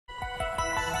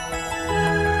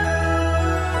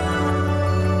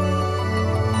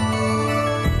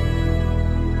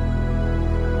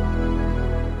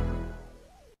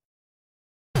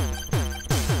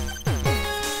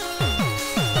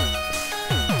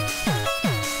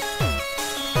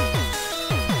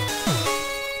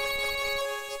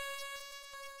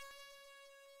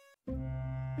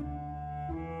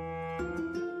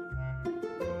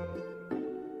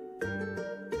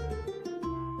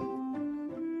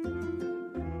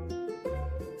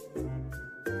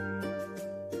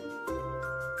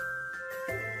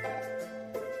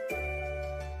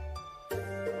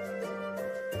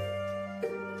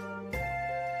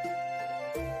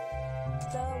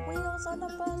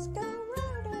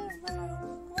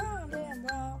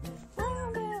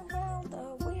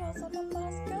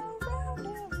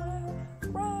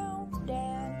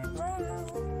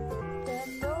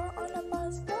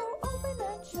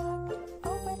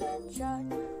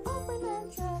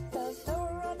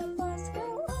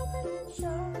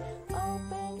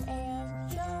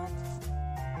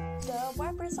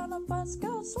bus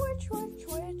go switch, switch,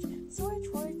 switch, switch,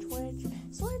 switch, switch,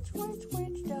 switch, switch,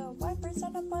 switch. The wipers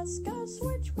on the bus go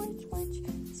switch, switch, switch,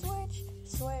 switch,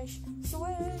 swish,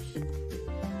 swish.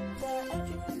 The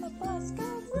engine on the bus go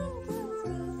vroom, vroom,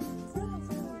 vroom, vroom,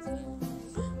 vroom, vroom,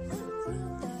 vroom, vroom,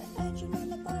 vroom. The engine on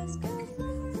the bus go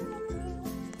vroom, vroom,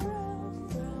 vroom,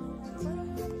 vroom, vroom,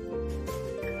 vroom.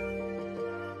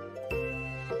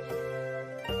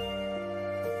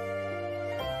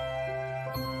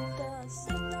 The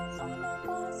signals on the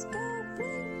bus go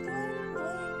blink, blink,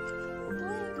 blink,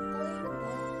 blink, blink,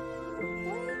 blink,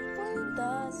 blink, blink.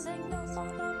 The signals on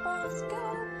the bus go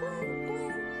blink,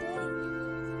 blink, blink,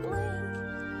 blink,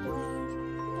 blink,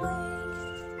 blink.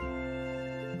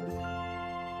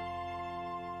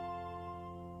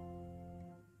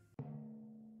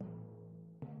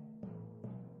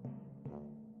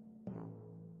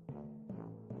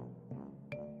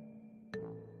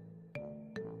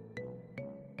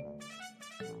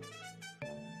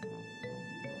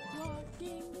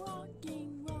 Walking,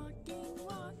 walking, walking,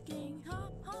 walking,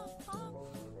 hop, hop, hop,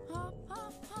 hop,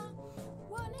 hop, hop.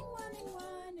 Running, running,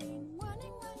 running,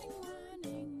 running, running,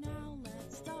 running. Now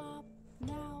let's stop,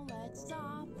 now let's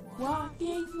stop.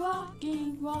 Walking,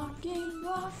 walking, walking,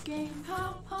 walking,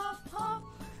 hop, hop, hop,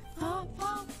 hop,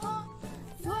 hop, hop.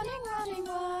 Running, running,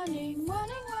 running,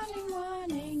 running, running,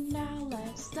 running. Now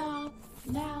let's stop,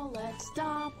 now let's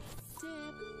stop.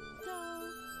 Tip, toe,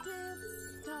 tip,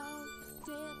 toe,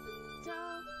 tip,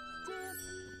 toe, tip,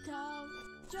 toe.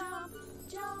 Jump,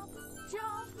 jump,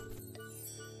 jump,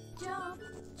 jump,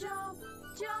 jump,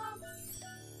 jump.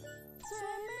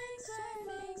 Swimming,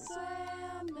 swimming,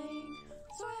 swimming,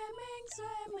 swimming,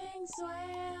 swimming,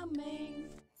 swimming.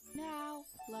 Now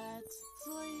let's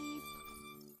sleep.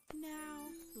 Now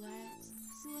let's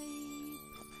sleep.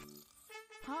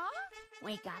 Huh?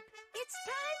 Wake up. It's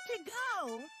time to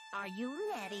go. Are you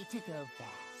ready to go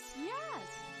fast? Yes.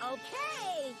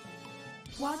 Okay.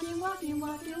 Walking, walking,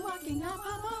 walking, walking, hop,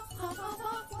 hop, hop, hop,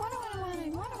 hop, hop.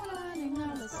 Running, running,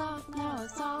 now let's stop, now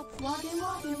let's stop. Walking,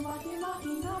 walking, walking,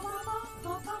 walking, hop, hop,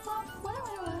 hop, hop, hop, hop.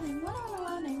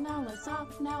 Running, now let's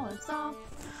stop, now let's stop.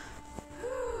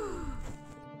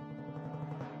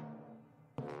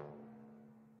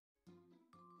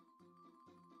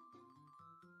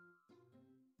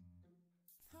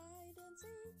 Hide and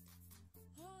seek,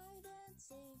 hide and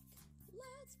seek.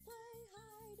 Let's play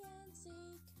hide and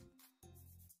seek.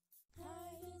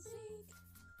 Hide and seek,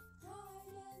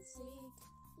 hide and seek.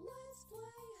 Let's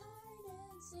play hide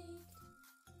and seek.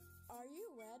 Are you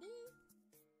ready?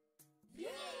 Yeah!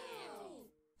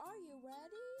 Are you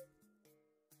ready?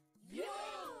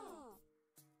 Yeah!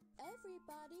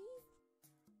 Everybody,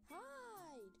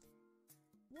 hide.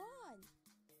 1,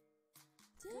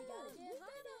 2, We gotta get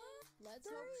hiding. Let's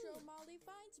 3, hope Show Molly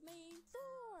finds me.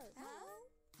 4, Huh?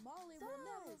 Molly will 5,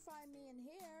 never find me in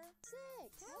here.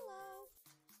 6, Hello.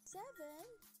 7,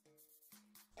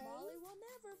 Molly will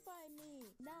never find me.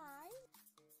 9,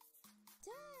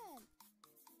 10.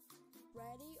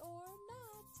 Ready or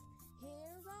not,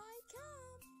 here I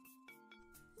come.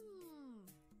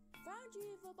 Found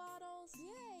you, evil bottles.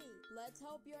 Yay! Let's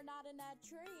hope you're not in that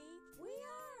tree. We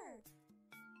are.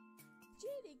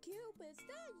 Genie Cube, is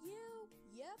that you?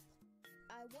 Yep.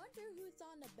 I wonder who's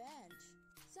on the bench.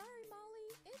 Sorry, Molly,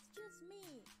 it's just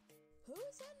me.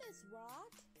 Who's in this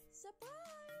rock?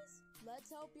 Surprise!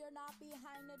 Let's hope you're not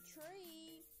behind a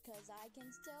tree, 'cause I can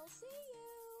still see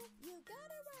you. You got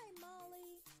it right,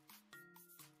 Molly.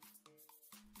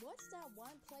 What's that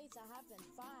one place I haven't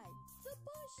found? The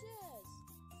bushes!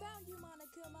 Found you,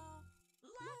 Monokuma.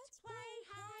 Let's play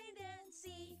hide and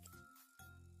seek.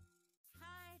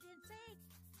 Hide and seek.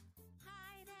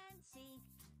 Hide and seek.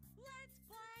 Let's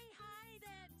play hide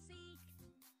and seek.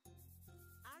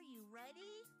 Are you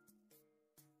ready?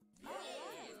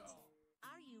 Alright.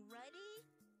 Are you ready?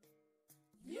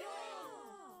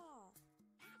 Yeah!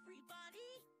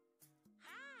 Everybody,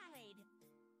 hide.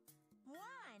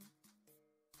 1,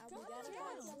 I Come gotta on,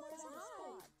 find Joe. somewhere to Let's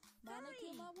hide.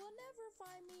 Monokuma 3, will never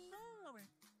find me. 4,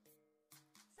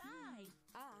 5,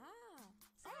 Aha!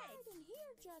 I 6, hide in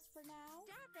here just for now.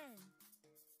 7,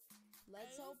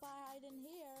 Let's 8, hope I hide in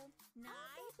here. 9,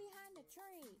 I'll go behind the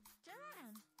tree.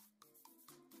 10.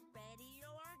 Ready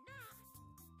or not,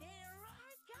 there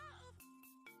I go.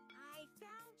 I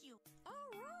found you.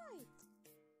 Alright!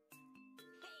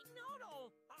 Hey,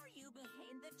 Noodle, are you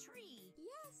behind the tree?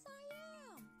 Yes, I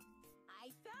am! I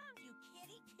found you,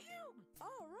 Kitty Cube.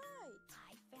 Alright!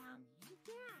 I found you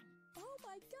again. Oh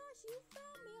my gosh, you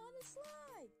found me on a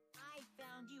slide! I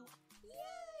found you.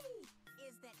 Yay!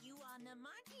 Is that you on the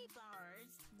monkey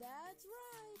bars? That's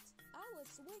right! I was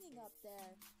swinging up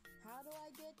there. How do I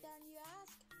get down, you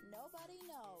ask? Nobody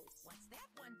knows. What's that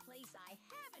one place I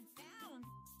haven't found?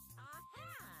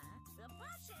 Aha! The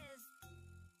bushes!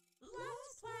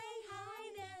 Let's play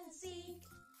hide and seek!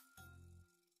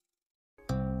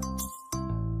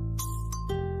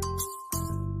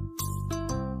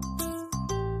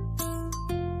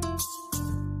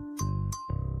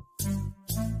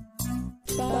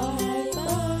 Bye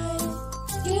bye,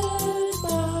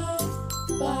 goodbye.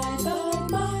 Bye bye,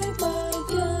 bye bye,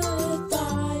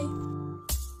 goodbye.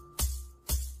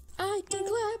 I can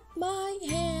clap my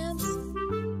hands,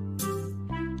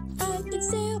 I can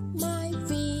stamp my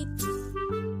feet,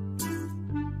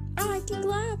 I can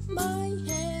clap my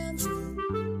hands,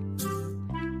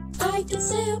 I can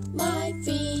stamp my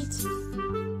feet.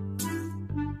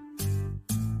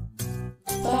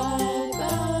 Bye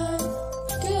bye,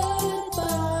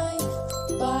 goodbye.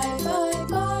 Bye bye,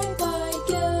 bye bye,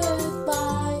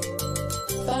 goodbye.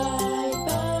 Bye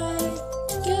bye,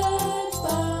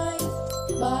 goodbye.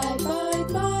 Bye bye,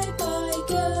 bye bye,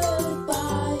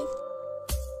 goodbye.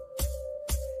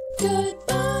 Good.